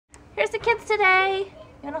Here's the kids today.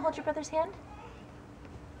 You want to hold your brother's hand?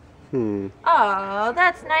 Oh,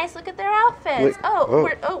 that's nice. Look at their outfits.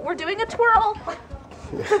 We're doing a twirl.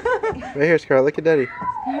 Right here, Scarlet. Look at Daddy.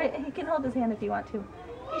 He can hold his hand if you want to. Can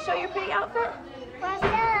you show your pretty outfit? We're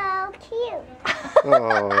so cute.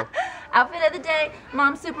 Oh. Outfit of the day.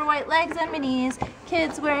 Mom's super white legs and minis.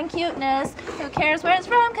 Kids wearing cuteness. Who cares where it's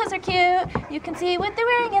from because they're cute. You can see what they're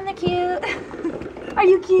wearing and they're cute. Are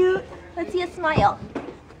you cute? Let's see a smile.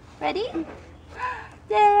 Ready?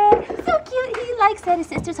 There. So cute. He likes that his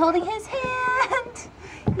sister's holding his hand.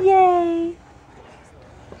 Yay.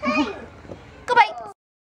 Hey,